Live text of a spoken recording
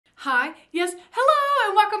Hi, yes, hello,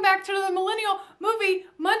 and welcome back to another Millennial Movie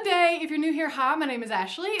Monday. If you're new here, hi, my name is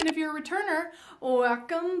Ashley, and if you're a returner,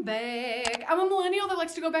 welcome back. I'm a millennial that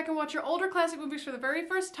likes to go back and watch your older classic movies for the very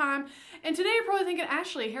first time, and today you're probably thinking,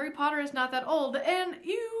 Ashley, Harry Potter is not that old, and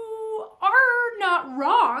you are not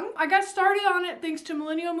wrong. I got started on it thanks to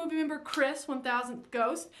Millennial Movie member Chris, 1000th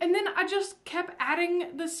Ghost, and then I just kept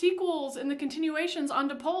adding the sequels and the continuations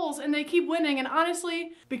onto polls, and they keep winning, and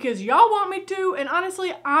honestly, because y'all want me to, and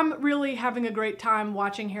honestly, I'm really having a great time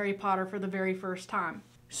watching Harry Potter for the very first time.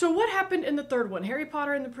 So what happened in the third one, Harry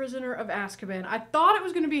Potter and the Prisoner of Azkaban? I thought it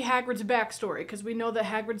was going to be Hagrid's backstory, because we know that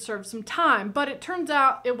Hagrid served some time, but it turns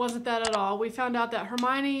out it wasn't that at all. We found out that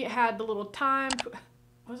Hermione had the little time...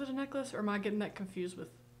 Was it a necklace, or am I getting that confused with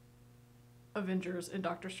Avengers and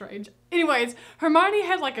Doctor Strange? Anyways, Hermione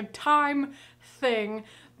had like a time thing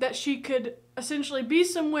that she could essentially be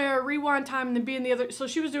somewhere, rewind time, and then be in the other... So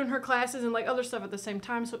she was doing her classes and like other stuff at the same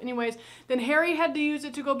time. So anyways, then Harry had to use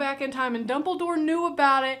it to go back in time, and Dumbledore knew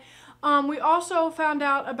about it. We also found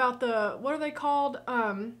out about the... What are they called?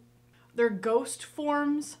 Their ghost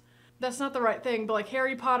forms. That's not the right thing, but like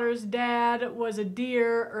Harry Potter's dad was a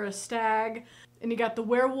deer or a stag. And you got the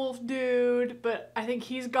werewolf dude, but I think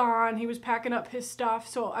he's gone. He was packing up his stuff,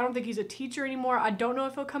 so I don't think he's a teacher anymore. I don't know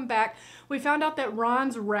if he'll come back. We found out that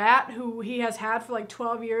Ron's rat, who he has had for like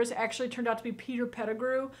 12 years, actually turned out to be Peter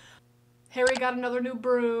Pettigrew. Harry got another new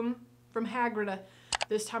broom from Hagrid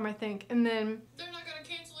this time, I think. And then... They're not gonna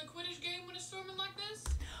cancel a Quidditch game when it's storming like this?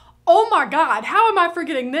 Oh my god, how am I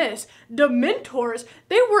forgetting this? Dementors,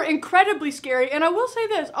 they were incredibly scary. And I will say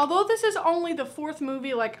this, although this is only the fourth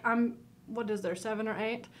movie, like what is there, 7 or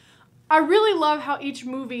 8? I really love how each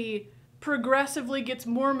movie progressively gets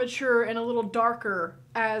more mature and a little darker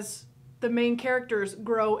as the main characters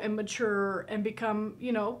grow and mature and become,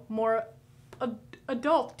 you know, more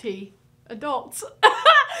adults.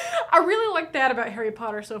 I really like that about Harry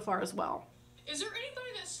Potter so far as well. Is there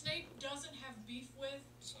anybody that Snape doesn't have beef with?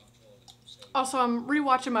 Also, I'm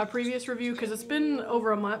rewatching my previous review because it's been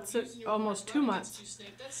over a month, almost 2 months.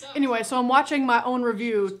 Anyway, so I'm watching my own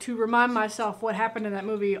review to remind myself what happened in that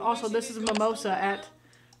movie. Also, this is a mimosa at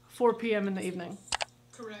 4 p.m. in the evening.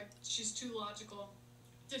 Correct. She's too logical.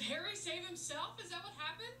 Did Harry save himself? Is that what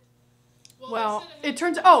happened? Well, it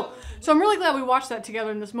turns... Oh, so I'm really glad we watched that together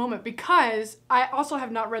in this moment because I also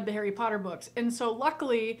have not read the Harry Potter books. And so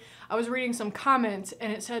luckily, I was reading some comments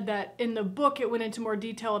and it said that in the book, it went into more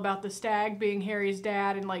detail about the stag being Harry's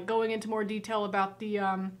dad and like going into more detail about the,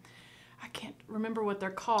 I can't remember what they're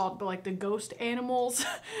called, but like the ghost animals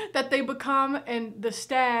that they become. And the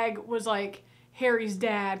stag was like Harry's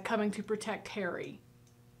dad coming to protect Harry.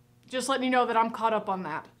 Just letting you know that I'm caught up on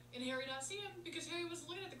that. And Harry not see him because Harry was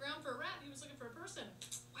looking at the ground for a rat. He was looking for a person.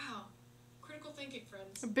 Wow. Critical thinking,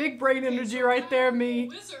 friends. Big brain energy right there, me.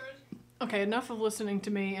 Wizard. Okay, enough of listening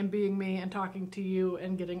to me and being me and talking to you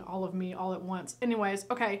and getting all of me all at once. Anyways,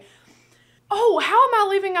 okay. Oh, how am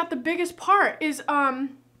I leaving out the biggest part is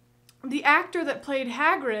the actor that played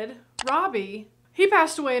Hagrid, Robbie, he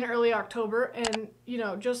passed away in early October, and, you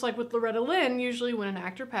know, just like with Loretta Lynn, usually when an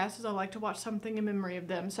actor passes, I like to watch something in memory of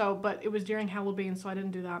them. So, but it was during Halloween, so I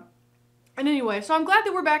didn't do that. And anyway, so I'm glad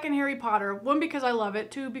that we're back in Harry Potter. 1, because I love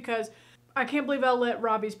it. 2, because I can't believe I'll let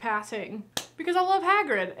Robbie's passing. Because I love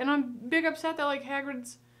Hagrid, and I'm big upset that, like,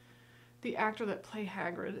 the actor that played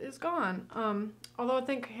Hagrid is gone. Although I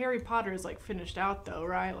think Harry Potter is, like, finished out, though,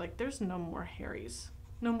 right? Like, there's no more Harrys.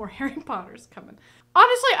 No more Harry Potters coming.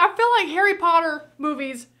 Honestly, I feel like Harry Potter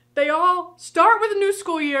movies, they all start with a new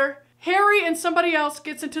school year. Harry and somebody else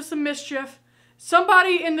gets into some mischief.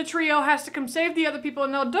 Somebody in the trio has to come save the other people.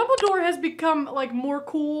 And now Dumbledore has become like more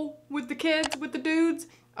cool with the kids, with the dudes.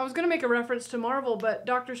 I was going to make a reference to Marvel, but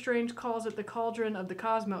Doctor Strange calls it the Cauldron of the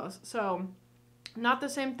Cosmos. So, not the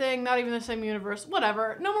same thing, not even the same universe,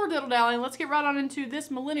 whatever. No more diddle-dallying. Let's get right on into this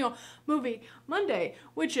Millennial Movie Monday,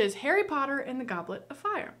 which is Harry Potter and the Goblet of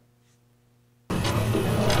Fire.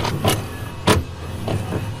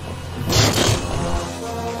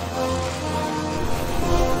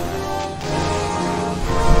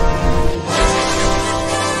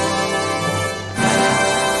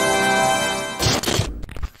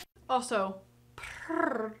 Also,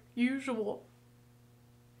 per usual.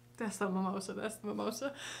 That's the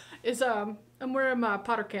mimosa, is, I'm wearing my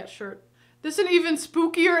Pottercat shirt. This is an even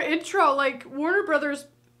spookier intro, like Warner Brothers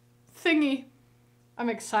thingy. I'm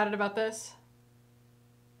excited about this.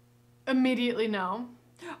 Immediately no.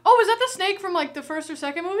 Oh, is that the snake from like the first or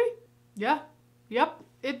second movie? Yeah. Yep.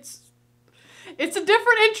 It's a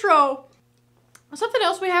different intro. Something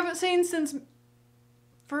else we haven't seen since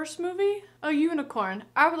first movie? A unicorn.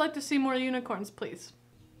 I would like to see more unicorns, please.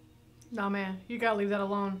 Nah, man, you gotta leave that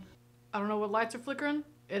alone. I don't know what lights are flickering.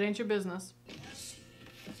 It ain't your business.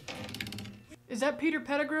 Is that Peter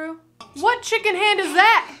Pettigrew? What chicken hand is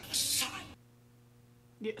that?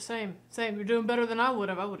 Yeah, same. You're doing better than I would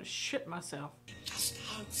have. I would have shit myself. Just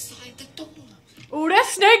outside the door. Oh, that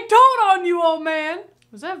snake told on you, old man.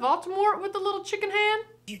 Was that Voldemort with the little chicken hand?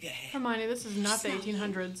 Hermione, this is not the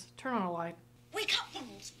 1800s. Turn on a light. Wake up,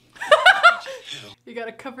 Ronald. You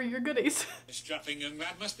gotta cover your goodies. A strapping young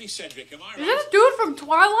lad must be Cedric, am I right? Is that a dude from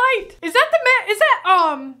Twilight? Is that the man? Is that,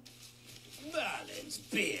 Merlin's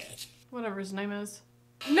beard. whatever his name is.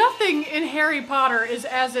 Nothing in Harry Potter is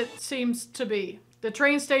as it seems to be. The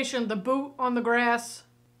train station, the boot on the grass.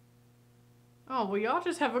 Oh, well, y'all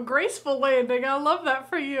just have a graceful landing. I love that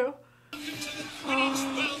for you.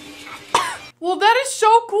 Well, that is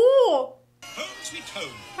so cool.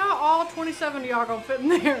 How all 27 of y'all gonna fit in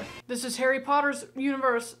there? This is Harry Potter's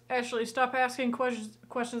universe. Ashley, stop asking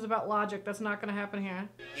questions about logic. That's not gonna happen here.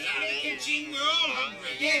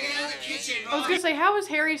 I was gonna say, how is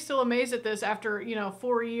Harry still amazed at this after,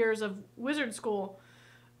 4 years of wizard school?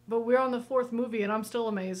 But we're on the 4th movie and I'm still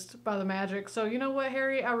amazed by the magic. So you know what,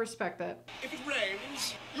 Harry? I respect that. If it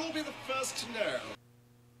rains, you'll be the first to know.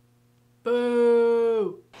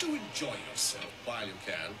 Boo! Do enjoy yourself while you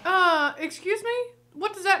can. Excuse me?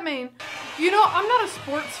 What does that mean? I'm not a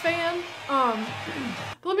sports fan.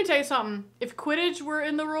 But let me tell you something. If Quidditch were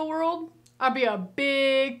in the real world, I'd be a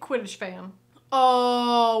big Quidditch fan.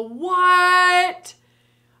 Oh, what?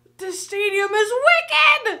 The stadium is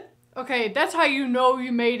wicked! Okay, that's how you know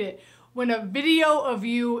you made it. When a video of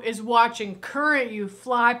you is watching current you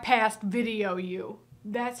fly past video you.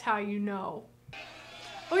 That's how you know.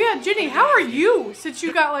 Oh yeah, Jenny, how are you? Since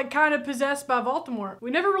you got kind of possessed by Voldemort.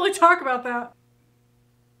 We never really talk about that.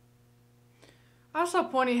 I saw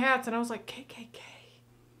pointy hats and I was like, KKK.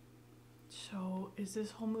 So is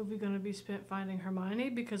this whole movie gonna be spent finding Hermione?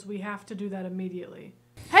 Because we have to do that immediately.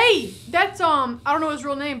 Hey, that's, I don't know his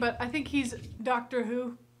real name, but I think he's Doctor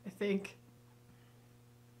Who. I think.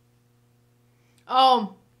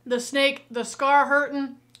 Oh, the snake, the scar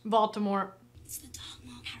hurting, Voldemort. It's the dark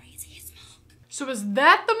mark, Harry. It's his mark. So is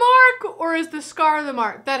that the mark, or is the scar the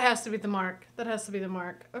mark? That has to be the mark. That has to be the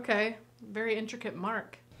mark. Okay, very intricate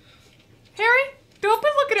mark. Harry, don't be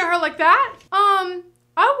looking at her like that. I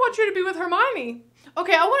want you to be with Hermione.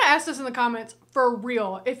 Okay, I want to ask this in the comments, for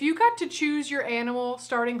real. If you got to choose your animal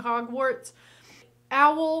starting Hogwarts,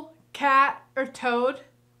 owl, cat, or toad,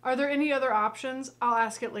 are there any other options? I'll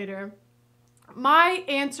ask it later. My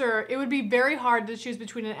answer, it would be very hard to choose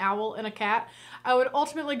between an owl and a cat. I would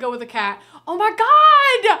ultimately go with a cat. Oh my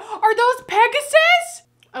God! Are those Pegasus?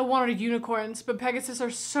 I wanted unicorns, but Pegasus are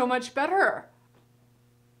so much better.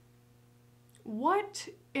 What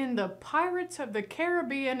in the Pirates of the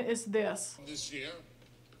Caribbean is this? This year,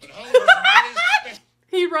 but Hogwarts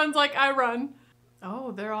He runs like I run.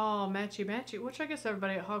 Oh, they're all matchy-matchy, which I guess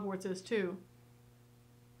everybody at Hogwarts is too.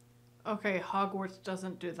 Okay, Hogwarts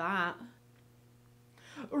doesn't do that.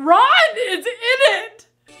 Ron is in it!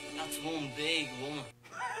 That's one big woman.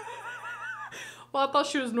 Well, I thought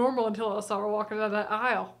she was normal until I saw her walking down that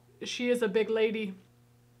aisle. She is a big lady.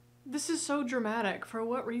 This is so dramatic. For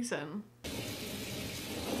what reason?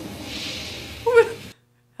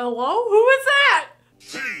 Hello? Who is that?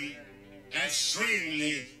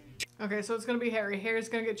 extremely. Okay, so it's gonna be Harry. Harry's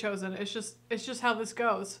gonna get chosen. It's just how this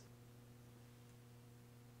goes.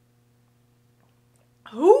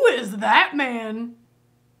 Who is that man?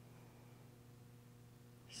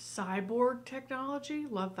 Cyborg technology?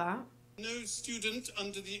 Love that. No student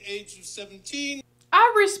under the age of 17.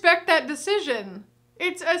 I respect that decision.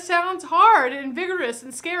 It sounds hard and vigorous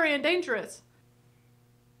and scary and dangerous.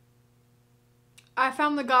 I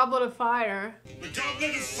found the Goblet of Fire. The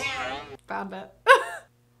Goblet of Fire. Found it.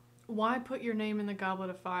 Why put your name in the Goblet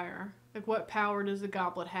of Fire? Like, what power does the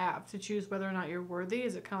goblet have to choose whether or not you're worthy?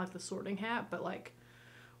 Is it kind of like the Sorting Hat, but like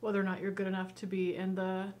whether or not you're good enough to be in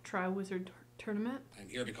the Triwizard Tournament? I'm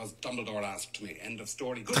here because Dumbledore asked me. End of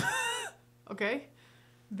story. Okay.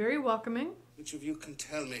 Very welcoming. Which of you can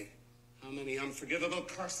tell me how many unforgivable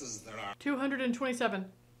curses there are? 227.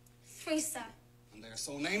 3, sir. And they're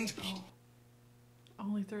so named? Oh.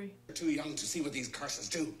 Only 3. You're too young to see what these curses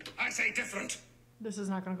do. I say different. This is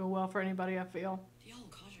not going to go well for anybody, I feel. The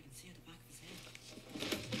old codger can see at the back of his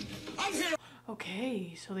head. I'm here.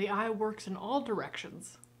 Okay, so the eye works in all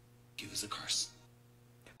directions. Use a curse.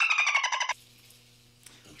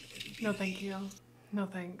 No thank you. No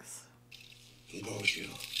thanks. Bonjour.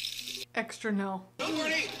 Extra no. Don't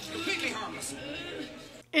worry, completely harmless.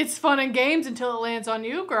 It's fun and games until it lands on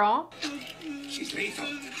you, girl. She's lethal.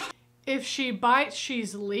 If she bites,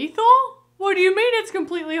 she's lethal? What do you mean it's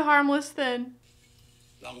completely harmless then?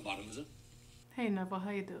 Long bottom, is it? Hey Neville, how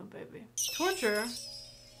you doing, baby? Torture?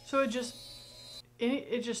 So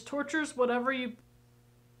it just tortures whatever you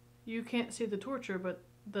can't see the torture, but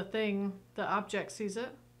the object sees it.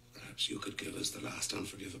 Perhaps you could give us the last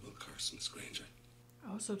unforgivable curse, Miss Granger.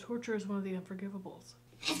 Oh, so torture is one of the unforgivables.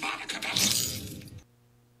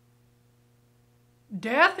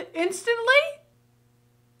 Death instantly?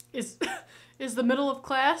 Is the middle of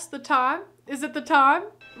class the time? Is it the time?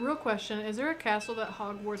 Real question, is there a castle that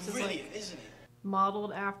Hogwarts is like isn't it?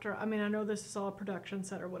 modeled after? I mean, I know this is all a production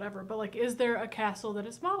set or whatever, but like, is there a castle that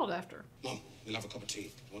it's modeled after? Mom, we'll have a cup of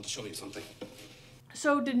tea. I want to show you something.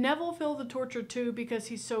 So did Neville feel the torture too because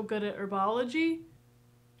he's so good at herbology?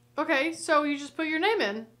 Okay, so you just put your name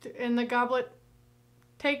in and the goblet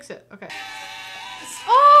takes it. Okay.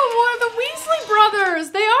 Oh, one of the Weasley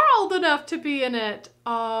brothers! They are old enough to be in it.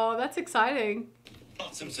 Oh, that's exciting.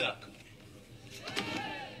 Bottoms up.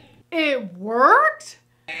 It worked?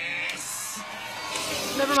 Yes.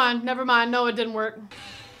 Never mind. No, it didn't work.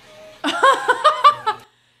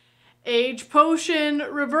 Age potion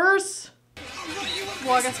reverse.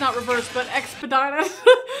 Well, I guess not reverse, but expedited.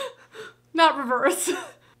 Not reverse.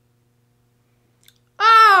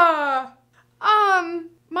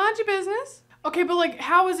 Mind your business. Okay, but like,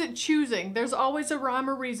 how is it choosing? There's always a rhyme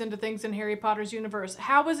or reason to things in Harry Potter's universe.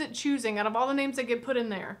 How is it choosing out of all the names that get put in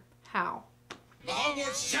there? How?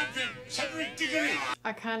 Hogwarts champion, Cedric Diggory.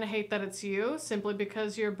 I kind of hate that it's you, simply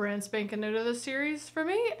because you're brand spanking new to this series for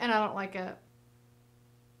me, and I don't like it.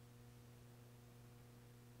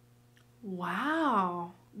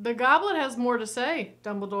 Wow. The goblet has more to say,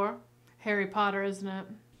 Dumbledore. Harry Potter, isn't it?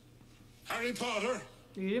 Harry Potter.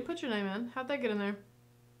 You didn't put your name in. How'd that get in there?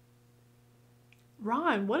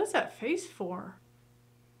 Ron, what is that face for?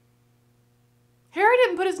 Harry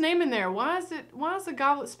didn't put his name in there. Why is the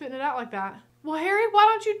goblet spitting it out like that? Well, Harry, why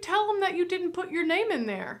don't you tell him that you didn't put your name in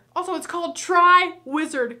there? Also, it's called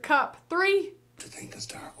Tri-Wizard Cup 3. To think as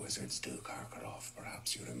dark wizards do, Karkaroff,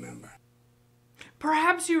 perhaps you remember.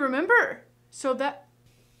 Perhaps you remember. So that...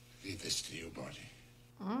 Leave this to you, Barty.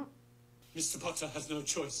 Huh? Mr. Potter has no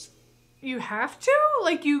choice. You have to?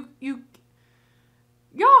 Like, y'all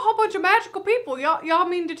a whole bunch of magical people. Y'all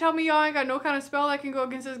mean to tell me y'all ain't got no kind of spell that can go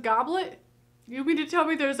against this goblet? You mean to tell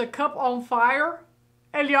me there's a cup on fire?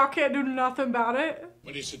 And y'all can't do nothing about it?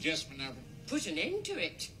 What do you suggest, Minerva? Put an end to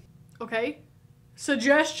it. Okay.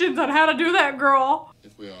 Suggestions on how to do that, girl.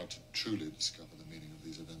 If we are to truly discover the meaning of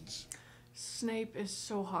these events. Snape is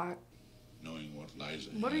so hot. Knowing what lies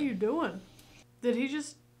ahead. What are you doing? Did he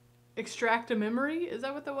just extract a memory? Is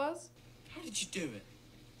that what that was? How did you do it?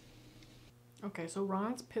 Okay, so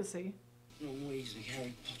Ron's pissy. Ron Weasley,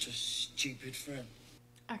 Harry Potter's stupid friend.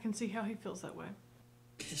 I can see how he feels that way.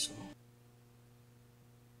 Piss off.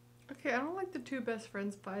 Okay, I don't like the two best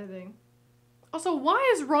friends fighting. Also,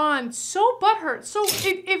 why is Ron so butthurt? So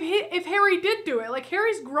if Harry did do it, like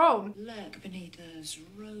Harry's grown. Look beneath those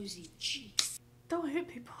rosy cheeks. Don't hit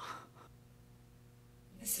people.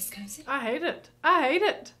 This is cozy. I hate it. I hate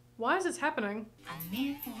it. Why is this happening? A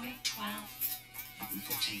mere boy, 12.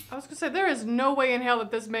 14. I was gonna say, there is no way in hell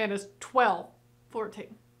that this man is 12.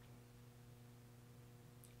 14.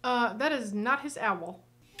 That is not his owl.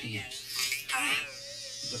 P.S.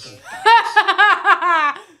 Look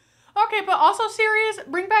Okay, but also serious,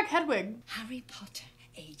 bring back Hedwig. Harry Potter,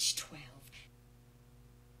 age 12.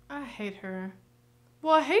 I hate her.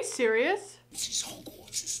 Well, hey, Sirius. Mrs.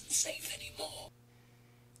 Hogwarts isn't safe anymore.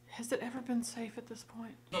 Has it ever been safe at this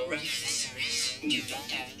point? Not ready for this series. You don't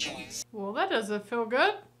have a choice. Well, that doesn't feel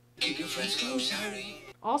good. Keep your friends close, Harry.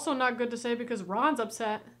 Also not good to say because Ron's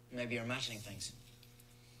upset. Maybe you're imagining things.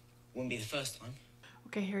 Wouldn't be the first time.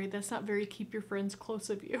 Okay, Harry, that's not very keep your friends close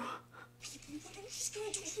of you. Why don't you just go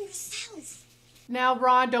and talk to him yourself? Now,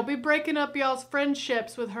 Ron, don't be breaking up y'all's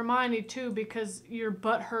friendships with Hermione, too, because you're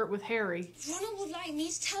butthurt with Harry. Ronald would like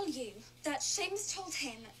me to tell you that Seamus told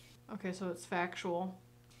him. Okay, so it's factual.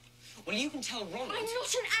 Well, you can tell Ronald. I'm not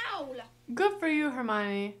an owl. Good for you,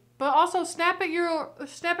 Hermione. But also snap at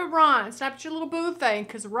Ron. Snap at your little boo thing,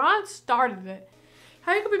 because Ron started it.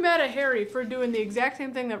 How you gonna be mad at Harry for doing the exact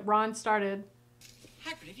same thing that Ron started?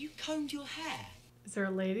 Hagrid, have you combed your hair? Is there a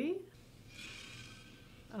lady?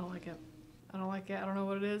 I don't like it. I don't like it. I don't know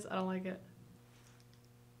what it is. I don't like it.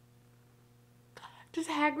 Does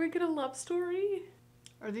Hagrid get a love story?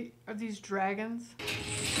 Are these dragons?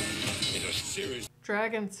 It was serious.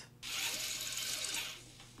 Dragons.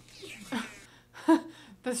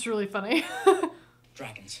 That's really funny.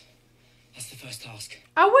 Dragons. That's the first task.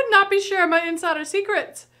 I would not be sharing my insider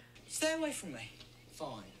secrets. Stay away from me.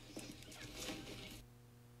 Fine.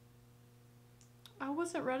 I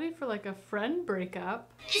wasn't ready for like a friend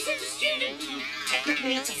breakup. He's a student.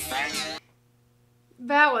 Technically, it's a friend.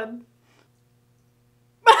 Valid.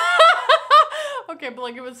 Okay, but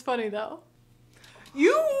like it was funny though.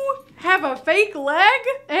 You have a fake leg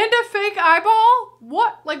and a fake eyeball?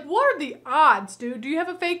 What? Like what are the odds, dude? Do you have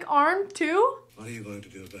a fake arm too? What are you going to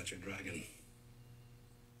do about your dragon?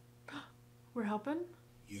 We're helping?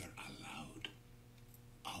 You're allowed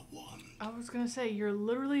a wand. I was gonna say, you're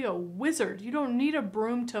literally a wizard. You don't need a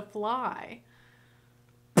broom to fly.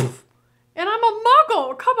 Pfft. And I'm a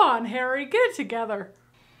muggle! Come on, Harry, get it together.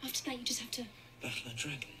 After that, you just have to... Battle a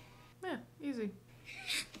dragon. Yeah, easy.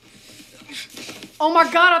 Oh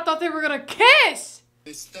my god, I thought they were gonna kiss!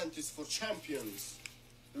 This tent is for champions.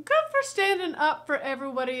 Good for standing up for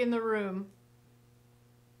everybody in the room.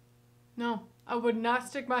 No, I would not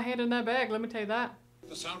stick my hand in that bag, let me tell you that.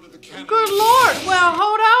 The sound of the cannon. Good lord! Well,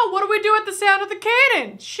 hold on. What do we do at the sound of the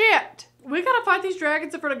cannon? Shit! We gotta fight these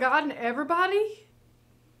dragons in front of God and everybody?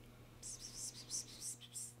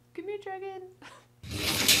 Give me a dragon.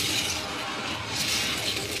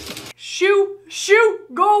 Shoo! Shoo!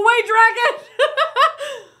 Go away, dragon!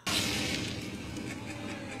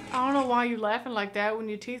 I don't know why you're laughing like that when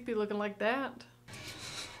your teeth be looking like that.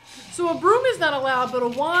 So a broom is not allowed, but a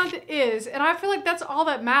wand is, and I feel like that's all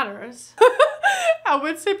that matters. I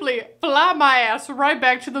would simply fly my ass right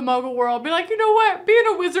back to the muggle world. Be like, you know what? Being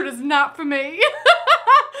a wizard is not for me.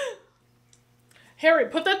 Harry,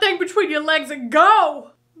 put that thing between your legs and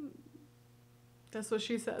go! That's what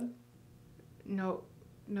she said. No,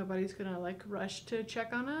 nobody's gonna like rush to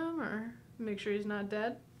check on him or make sure he's not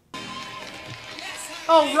dead.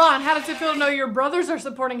 Oh, Ron, how does it feel to know your brothers are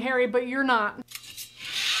supporting Harry, but you're not?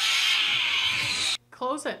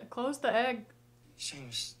 Close it. Close the egg.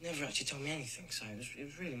 Seamus never actually told me anything, so it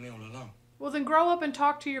was really me all along. Well, then grow up and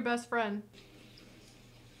talk to your best friend.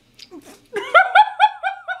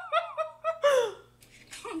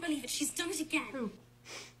 Can't believe it. She's done it again. Who?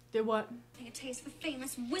 Did what? Having a taste for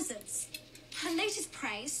famous wizards. Her latest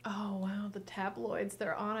praise. Oh, wow. The tabloids.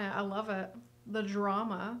 They're on it. I love it. The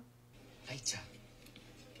drama. Later.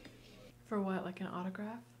 For what? Like an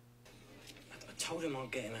autograph? I told him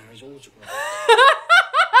I'd get him Harry's autograph.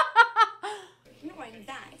 Not only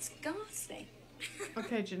that, it's ghastly.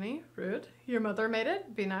 Okay, Ginny. Rude. Your mother made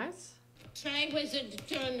it. Be nice. Tri-Wizard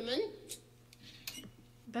Tournament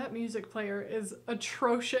That music player is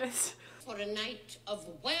atrocious. for a night of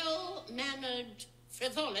well-mannered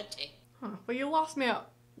frivolity. Huh. Well, you lost me at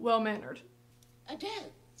well-mannered. A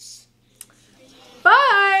dance.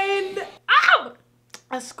 Fine! Ow!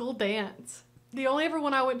 A school dance. The only ever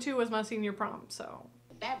one I went to was my senior prom, so.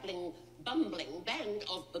 A babbling, bumbling band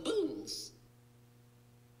of baboons.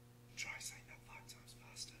 Try saying that 5 times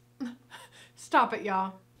faster. Stop it,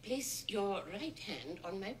 y'all. Place your right hand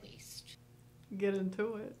on my waist. Get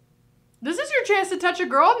into it. This is your chance to touch a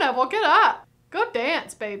girl, Neville. Get up. Go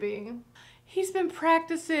dance, baby. He's been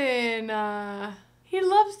practicing. He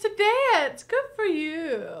loves to dance. Good for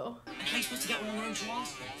you. How are you supposed to get one alone to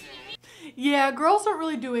ask her? Yeah, girls don't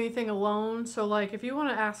really do anything alone. So, like, if you want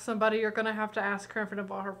to ask somebody, you're going to have to ask her in front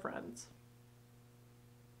of all her friends.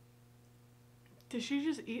 Did she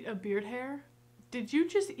just eat a beard hair? Did you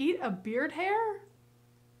just eat a beard hair?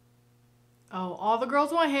 Oh, all the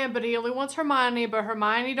girls want him, but he only wants Hermione, but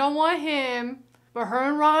Hermione don't want him. But her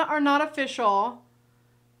and Ron are not official.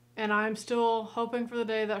 And I'm still hoping for the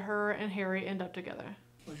day that her and Harry end up together.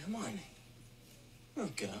 Well, Hermione. Oh,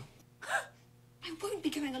 girl. I won't be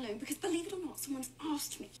going alone because, believe it or not, someone's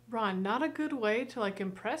asked me. Ron, not a good way to, like,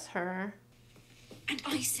 impress her. And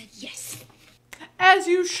I said yes. As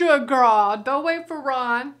you should, girl. Don't wait for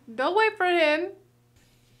Ron. Don't wait for him.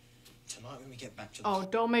 Tonight when we get back to the... Oh,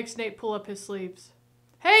 don't make Snape pull up his sleeves.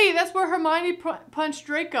 Hey, that's where Hermione punched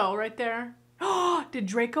Draco, right there. Oh, did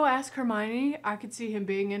Draco ask Hermione? I could see him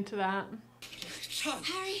being into that. So,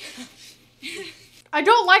 Harry. I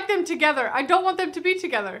don't like them together. I don't want them to be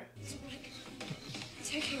together. It's all right.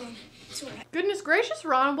 It's okay, Ron. It's all right. Goodness gracious,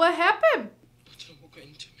 Ron, what happened? I don't want to get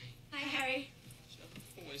into me. Hi, Harry.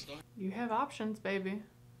 Always like... You have options, baby.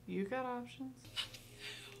 You got options.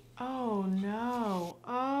 Oh, no.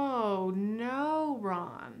 Oh, no,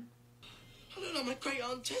 Ron. I look like my great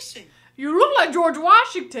aunt Tessie. You look like George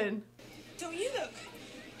Washington. Don't you look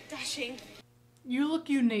dashing? You look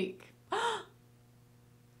unique.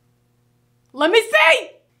 Let me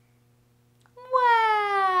see!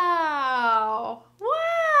 Wow.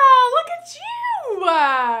 Wow, look at you.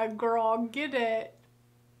 Girl, get it.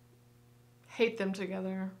 Hate them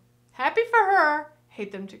together. Happy for her.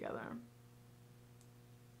 Hate them together.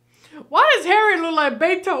 Why does Harry look like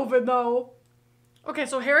Beethoven, though? Okay,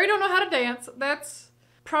 so Harry don't know how to dance. That's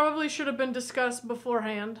Probably should have been discussed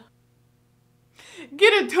beforehand.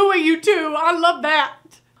 Get into it, you two. I love that.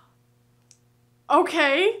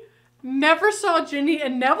 Okay. Never saw Ginny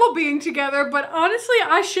and Neville being together, but honestly,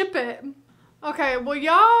 I ship it. Okay, well,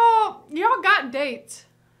 y'all got dates.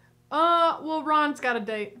 Well, Ron's got a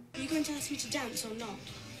date. Are you going to ask me to dance or not?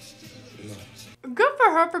 No. Good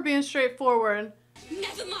for her for being straightforward.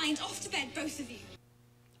 Never mind. Off to bed, both of you.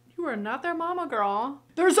 You are not their mama, girl.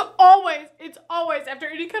 It's always after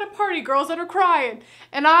any kind of party, girls that are crying.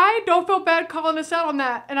 And I don't feel bad calling us out on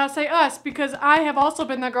that. And I say us because I have also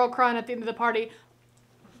been that girl crying at the end of the party.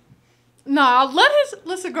 Nah,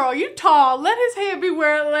 listen, girl, you tall. Let his hand be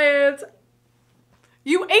where it lands.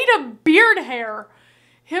 You ate a beard hair.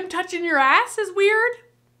 Him touching your ass is weird.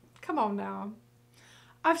 Come on now.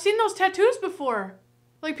 I've seen those tattoos before.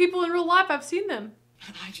 Like people in real life, I've seen them.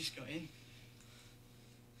 And I just got in.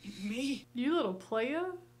 Me? You little playa?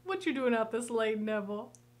 What you doing out this late,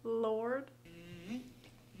 Neville? Lord.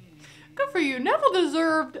 Good for you. Neville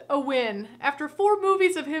deserved a win. After 4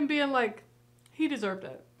 movies of him being like, he deserved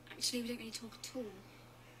it. Actually, we don't really talk at all.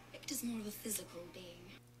 Victor's more of a physical being.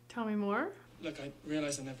 Tell me more. Look, I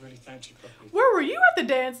realise I never really thanked you properly. Where were you at the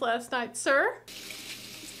dance last night, sir?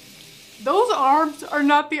 Those arms are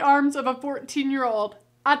not the arms of a 14-year-old.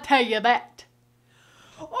 I tell you that.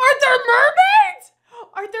 Are there mermaids?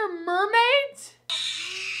 Are there mermaids?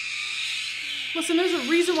 Listen, there's a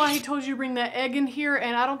reason why he told you to bring that egg in here,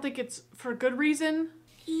 and I don't think it's for a good reason.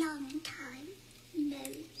 Long time no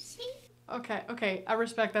see. Okay, I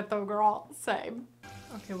respect that though, girl. Same.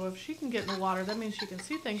 Okay, well, if she can get in the water, that means she can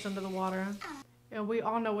see things under the water. And we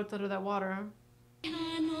all know what's under that water.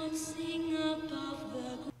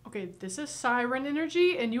 Okay, this is siren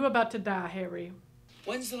energy, and you about to die, Harry.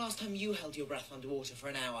 When's the last time you held your breath underwater for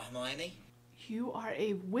an hour, Hermione? You are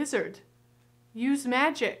a wizard. Use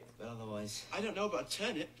magic. But otherwise... I don't know about a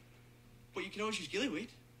turnip, but you can always use gillyweed.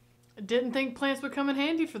 I didn't think plants would come in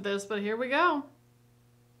handy for this, but here we go.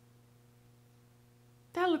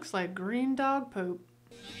 That looks like green dog poop.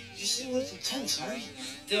 You seem a little tense, Harry.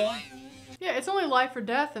 Do I? Yeah, it's only life or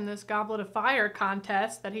death in this Goblet of Fire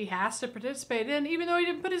contest that he has to participate in, even though he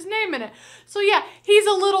didn't put his name in it. So yeah, he's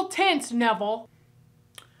a little tense, Neville.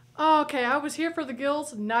 Okay, I was here for the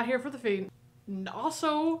gills, not here for the feet.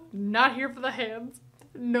 Also, not here for the hands.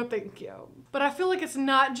 No thank you. But I feel like it's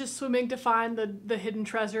not just swimming to find the hidden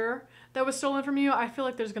treasure that was stolen from you. I feel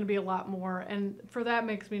like there's going to be a lot more, and for that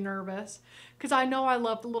makes me nervous. Because I know I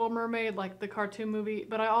love The Little Mermaid, like the cartoon movie,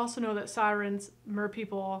 but I also know that sirens,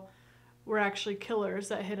 merpeople, were actually killers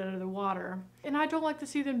that hid under the water. And I don't like to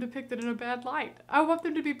see them depicted in a bad light. I want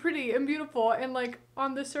them to be pretty and beautiful and like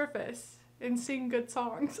on the surface and sing good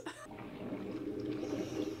songs.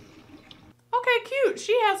 Okay, cute.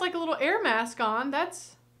 She has like a little air mask on.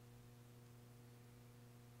 That's...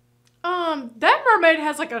 that mermaid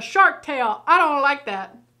has like a shark tail. I don't like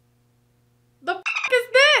that. The f is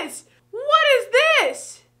this? What is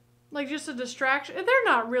this? Like just a distraction? They're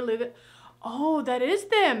not really the... Oh, that is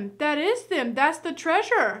them. That is them. That's the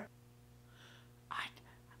treasure.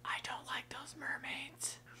 I don't like those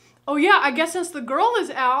mermaids. Oh yeah, I guess since the girl is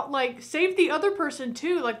out, like save the other person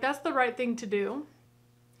too. Like that's the right thing to do.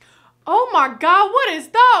 Oh my god, what is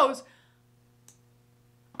those?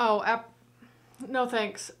 Oh, no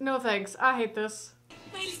thanks. No thanks. I hate this.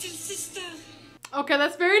 My little sister. Okay,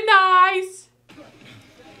 that's very nice.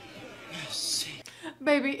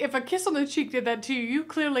 Baby, if a kiss on the cheek did that to you, you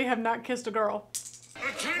clearly have not kissed a girl.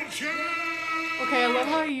 Attention! Okay, I love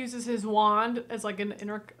how he uses his wand as like an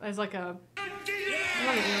not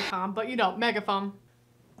an intercom, but you know, megaphone.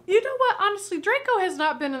 You know what? Honestly, Draco has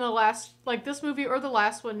not been in the last, like this movie or the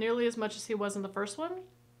last one, nearly as much as he was in the first one.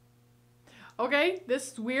 Okay,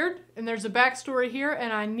 this is weird, and there's a backstory here,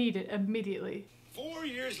 and I need it immediately. 4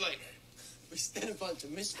 years later, We still a bunch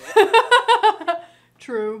of misfits.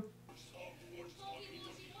 True.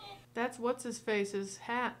 That's what's-his-face's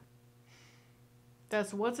hat.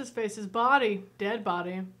 That's what's-his-face's body. Dead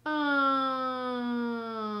body.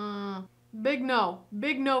 Big no.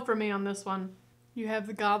 Big no for me on this one. You have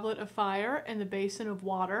the Goblet of Fire and the Basin of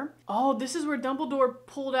Water. Oh, this is where Dumbledore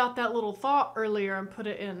pulled out that little thought earlier and put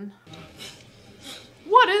it in.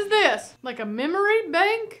 What is this? Like a memory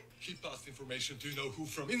bank? Keep past information to know who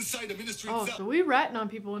from inside the ministry Oh, itself. so we ratting on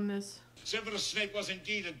people in this. Severus Snape was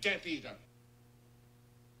indeed a Death Eater.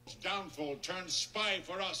 His downfall turned spy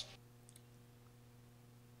for us.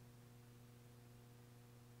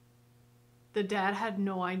 The dad had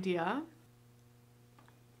no idea.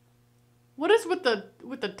 What is with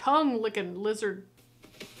the tongue licking lizard?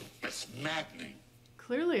 It's maddening.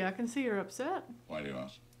 Clearly, I can see you're upset. Why do you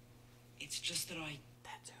ask? It's just that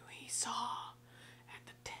That's who he saw at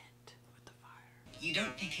the You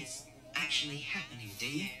don't think it's actually happening, do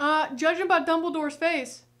you? Judging by Dumbledore's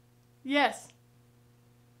face, yes.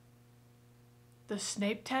 The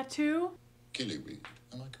Snape tattoo? Gillyweed,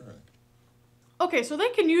 am I correct? Okay, so they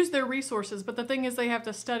can use their resources, but the thing is they have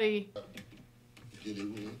to study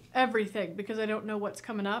everything because they don't know what's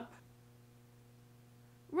coming up.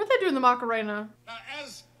 What are they doing in the Macarena? Now,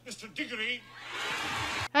 as Mr. Diggory,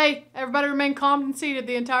 Hey, everybody remain calm and seated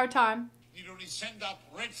the entire time. need only send up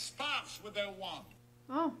red sparks with their wand.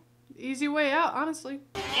 Oh, easy way out, honestly.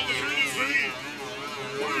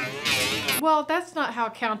 Well, that's not how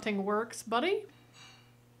counting works, buddy.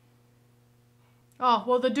 Oh,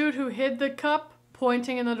 well, the dude who hid the cup,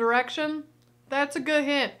 pointing in the direction, that's a good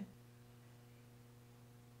hint.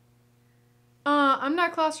 I'm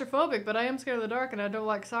not claustrophobic, but I am scared of the dark and I don't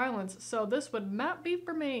like silence, so this would not be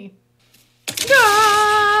for me.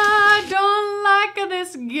 I don't like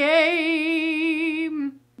this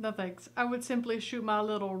game. No thanks. I would simply shoot my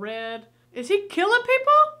little red. Is he killing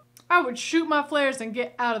people? I would shoot my flares and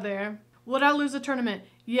get out of there. Would I lose the tournament?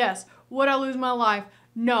 Yes. Would I lose my life?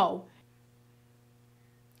 No.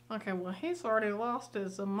 Okay, well, he's already lost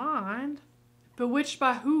his mind. Bewitched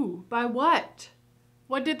by who? By what?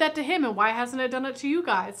 What did that to him and why hasn't it done it to you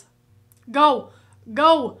guys? Go.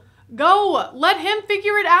 Go. Go. Let him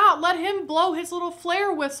figure it out. Let him blow his little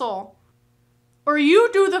flare whistle. Or you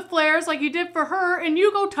do the flares like you did for her and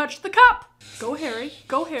you go touch the cup. Go, Harry.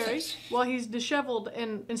 Go, Harry. While he's disheveled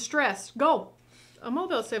and stressed. Go. I'm all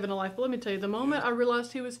about saving a life, but let me tell you, the moment I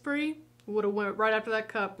realized he was free, would have went right after that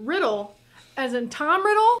cup. Riddle, as in Tom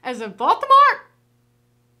Riddle, as in Voldemort.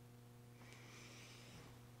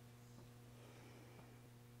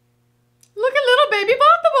 Look at little baby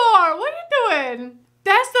Voldemort. What are you doing?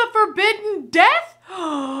 That's the forbidden death?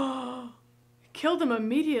 Killed him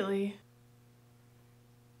immediately.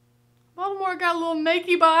 Voldemort got a little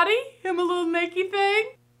naked body. Him a little naked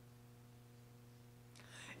thing.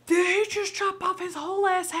 Did he just chop off his whole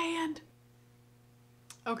ass hand?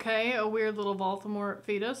 Okay, a weird little Voldemort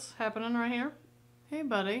fetus happening right here. Hey,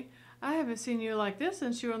 buddy. I haven't seen you like this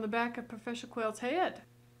since you were on the back of Professor Quail's head.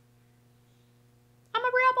 I'm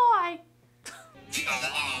a real boy.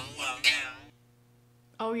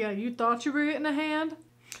 Oh yeah, you thought you were getting a hand?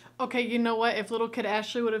 Okay, you know what? If little kid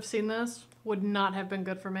Ashley would have seen this, would not have been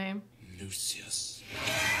good for me. Lucius.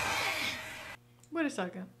 Wait a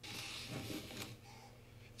second.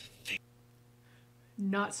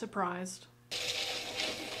 Not surprised.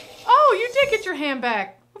 Oh, you did get your hand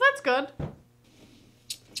back. Well, that's good.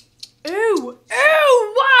 Ooh,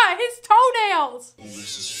 ooh, why? His toenails!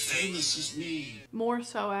 Almost as famous as me. More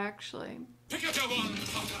so, actually. Pick up your wand,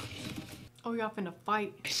 Potter. Oh, you're off in a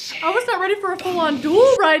fight. I was not ready for a full-on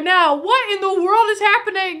duel right now. What in the world is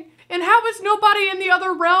happening? And how is nobody in the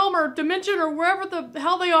other realm or dimension or wherever the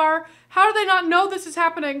hell they are, how do they not know this is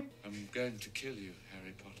happening? I'm going to kill you,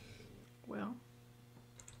 Harry Potter. Well,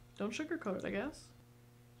 don't sugarcoat it, I guess.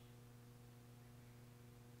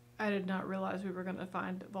 I did not realize we were going to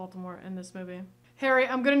find Voldemort in this movie. Harry,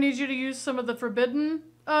 I'm going to need you to use some of the forbidden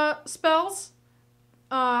spells.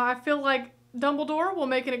 I feel like Dumbledore will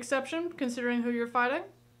make an exception considering who you're fighting.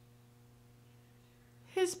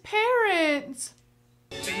 His parents!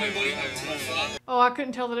 Oh, I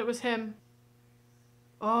couldn't tell that it was him.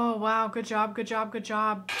 Oh, wow. Good job, good job, good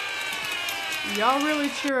job. Y'all really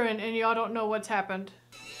cheering and y'all don't know what's happened.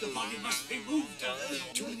 The body must be moved.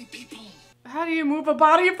 Too many people. How do you move a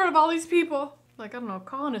body in front of all these people? Like, I don't know,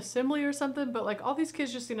 call an assembly or something, but like all these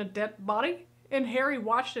kids just seen a dead body and Harry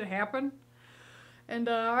watched it happen. And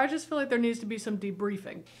I just feel like there needs to be some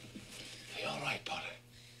debriefing. Are you all right, Potter?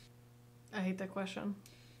 I hate that question.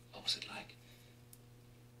 What was it like?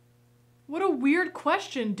 What a weird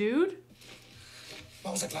question, dude.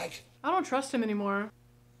 What was it like? I don't trust him anymore.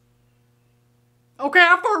 Okay,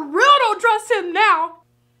 I for real don't trust him now.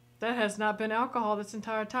 That has not been alcohol this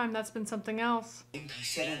entire time. That's been something else. I think he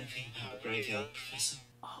said anything about the graveyard, Professor.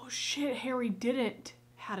 Oh shit, Harry didn't.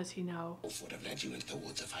 How does he know? Wolf would have led you into the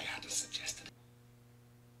woods if I hadn't suggested it.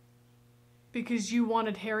 Because you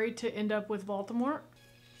wanted Harry to end up with Voldemort?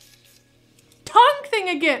 Tongue thing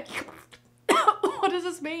again! What does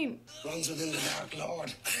this mean? Runs within the Dark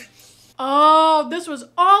Lord. Oh, this was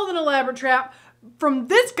all an elaborate trap from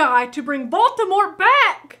this guy to bring Voldemort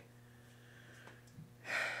back!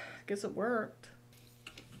 Guess it worked.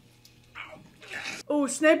 Oh,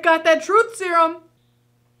 Snape got that truth serum!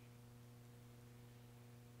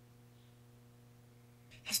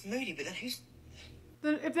 That's Moody, but then who's...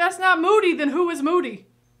 Then if that's not Moody, then who is Moody?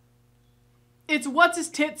 It's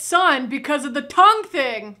what's-his-tit's son because of the tongue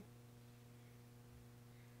thing!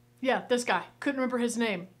 Yeah, this guy. Couldn't remember his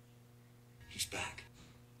name. He's back.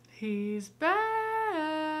 He's back!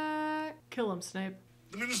 Kill him, Snape.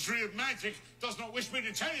 The Ministry of Magic does not wish me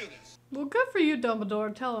to tell you this. Well, good for you,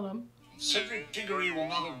 Dumbledore, telling him. Cedric Diggory will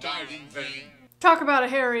not have died in vain. Talk about it,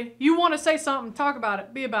 Harry. You want to say something, talk about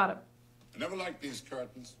it. Be about it. I never liked these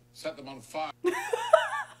curtains. Set them on fire.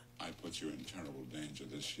 I put you in terrible danger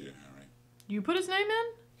this year, Harry. You put his name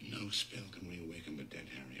in? No spell can reawaken the dead,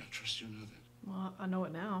 Harry. I trust you know that. Well, I know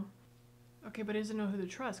it now. Okay, but he doesn't know who to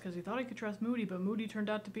trust, because he thought he could trust Moody, but Moody turned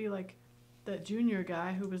out to be, like, that junior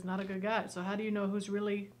guy who was not a good guy. So how do you know who's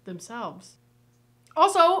really themselves?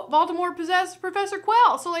 Also, Voldemort possessed Professor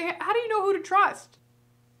Quell, so, like, how do you know who to trust?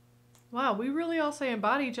 Wow, we really all say and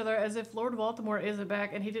body each other as if Lord Voldemort isn't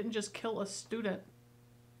back and he didn't just kill a student.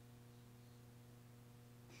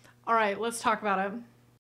 Alright, let's talk about it.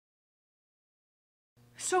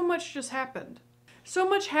 So much just happened. So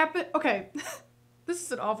much happened. Okay, this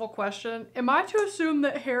is an awful question. Am I to assume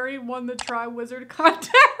that Harry won the Triwizard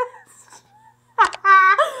contest?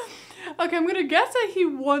 Okay, I'm gonna guess that he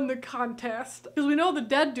won the contest. Because we know the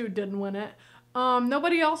dead dude didn't win it.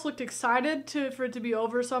 Nobody else looked excited for it to be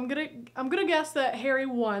over, so I'm gonna guess that Harry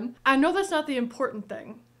won. I know that's not the important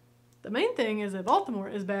thing. The main thing is that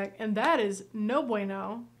Voldemort is back, and that is no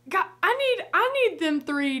bueno. God, I need them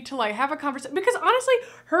three to like have a conversation, because honestly,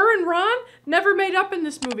 her and Ron never made up in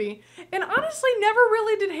this movie, and honestly, never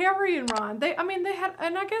really did Harry and Ron. They had,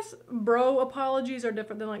 and I guess bro apologies are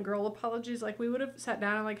different than like girl apologies. Like we would have sat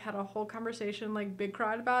down and like had a whole conversation, like big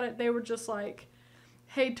cried about it. They were just like,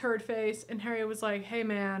 hey turd face, and Harry was like, hey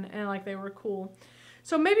man, and like they were cool.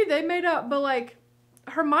 So maybe they made up, but like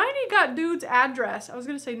Hermione got dude's address. I was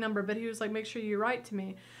gonna say number, but he was like, make sure you write to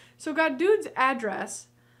me. So got dude's address.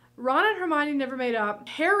 Ron and Hermione never made up.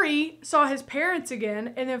 Harry saw his parents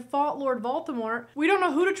again and then fought Lord Voldemort. We don't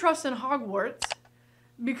know who to trust in Hogwarts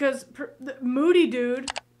because the Moody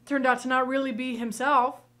dude turned out to not really be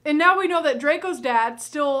himself. And now we know that Draco's dad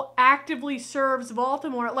still actively serves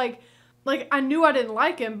Voldemort. Like I knew I didn't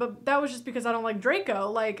like him, but that was just because I don't like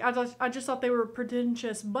Draco. Like, I just thought they were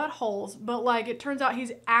pretentious buttholes. But, like, it turns out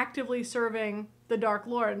he's actively serving the Dark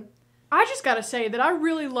Lord. I just gotta say that I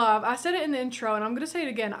really love, I said it in the intro, and I'm gonna say it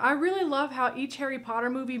again, I really love how each Harry Potter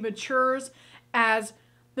movie matures as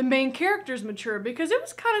the main characters mature, because it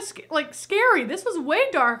was kind of, scary. This was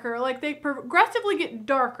way darker. Like, they progressively get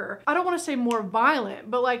darker. I don't want to say more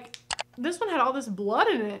violent, but, like, this one had all this blood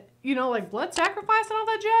in it. You know, like blood sacrifice and all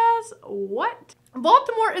that jazz. What?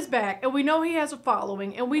 Voldemort is back, and we know he has a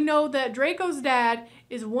following, and we know that Draco's dad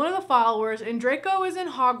is one of the followers, and Draco is in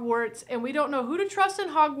Hogwarts, and we don't know who to trust in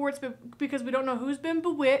Hogwarts because we don't know who's been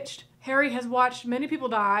bewitched. Harry has watched many people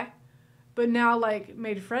die, but now, like,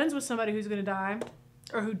 made friends with somebody who's gonna die,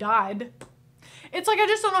 or who died. It's like, I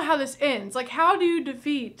just don't know how this ends. Like, how do you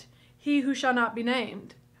defeat he who shall not be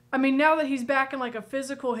named? I mean, now that he's back in like a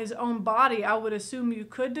physical, his own body, I would assume you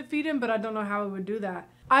could defeat him, but I don't know how he would do that.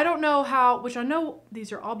 I don't know how, which I know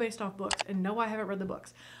these are all based off books, and no, I haven't read the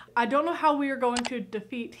books. I don't know how we are going to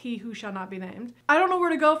defeat he who shall not be named. I don't know where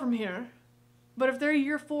to go from here. But if they're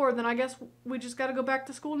year 4, then I guess we just gotta go back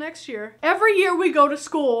to school next year. Every year we go to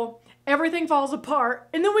school, everything falls apart,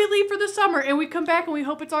 and then we leave for the summer, and we come back and we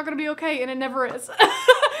hope it's all gonna be okay, and it never is.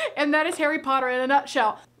 And that is Harry Potter in a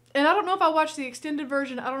nutshell. And I don't know if I watched the extended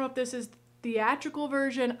version. I don't know if this is the theatrical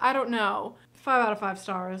version. I don't know. 5 out of 5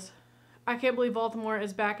 stars. I can't believe Voldemort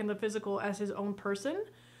is back in the physical as his own person.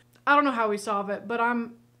 I don't know how we solve it, but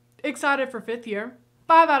I'm excited for 5th year.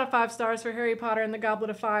 5 out of 5 stars for Harry Potter and the Goblet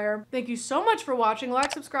of Fire. Thank you so much for watching.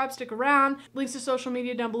 Like, subscribe, stick around. Links to social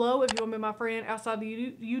media down below if you want to be my friend outside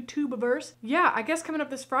the YouTube-verse. Yeah, I guess coming up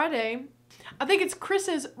this Friday, I think it's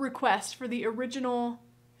Chris's request for the original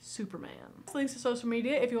Superman. Links to social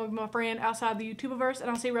media if you want to be my friend outside the YouTubeverse, and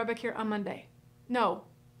I'll see you right back here on Monday. No,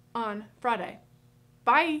 on Friday.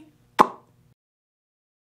 Bye!